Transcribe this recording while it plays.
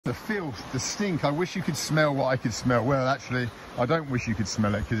the filth, the stink. I wish you could smell what I could smell. Well, actually, I don't wish you could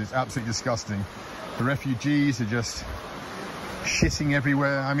smell it because it's absolutely disgusting. The refugees are just shitting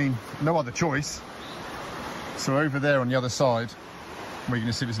everywhere. I mean, no other choice. So over there on the other side, we're going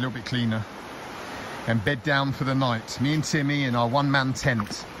to see if it's a little bit cleaner and bed down for the night. Me and Timmy in our one-man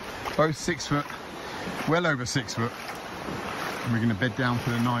tent, both 6 foot, well over 6 foot. And we're going to bed down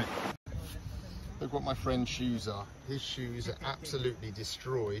for the night. Look what my friend's shoes are. His shoes are absolutely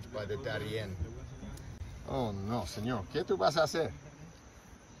destroyed by the Darién. Oh no, señor. ¿Qué tú vas a hacer?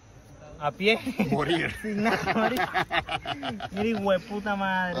 A pie. Morir. Sin nada, morir. Mira, hueputa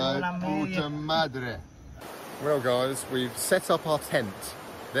madre. Ay, puta madre. Well guys, we've set up our tent.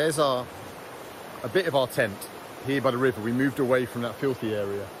 There's a bit of our tent here by the river. We moved away from that filthy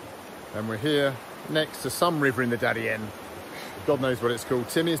area. And we're here next to some river in the Darién. God knows what it's called.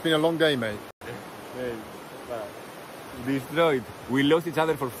 Timmy, it's been a long day, mate. Destroyed. We lost each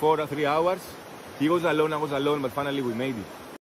other for 4 or 3 hours. He was alone, I was alone, but finally we made it.